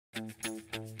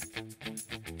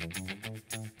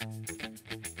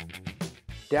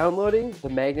Downloading the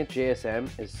Magnet JSM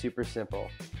is super simple.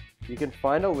 You can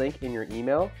find a link in your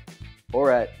email or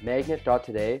at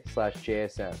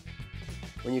magnet.today/JSM.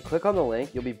 When you click on the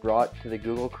link, you'll be brought to the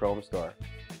Google Chrome store,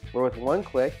 where with one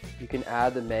click, you can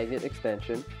add the Magnet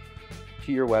extension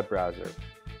to your web browser.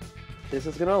 This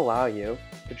is going to allow you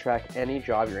to track any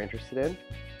job you're interested in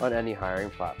on any hiring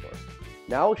platform.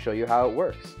 Now I'll show you how it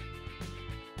works.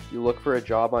 You look for a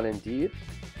job on Indeed,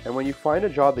 and when you find a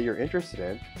job that you're interested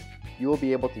in, you will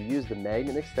be able to use the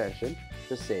Magnet extension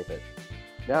to save it.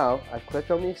 Now, I've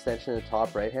clicked on the extension in the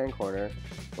top right-hand corner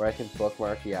where I can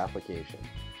bookmark the application,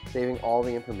 saving all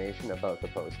the information about the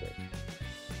posting.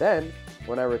 Then,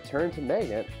 when I return to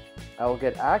Magnet, I will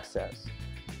get access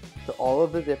to all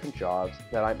of the different jobs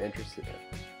that I'm interested in.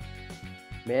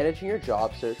 Managing your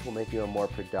job search will make you a more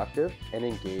productive and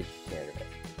engaged candidate.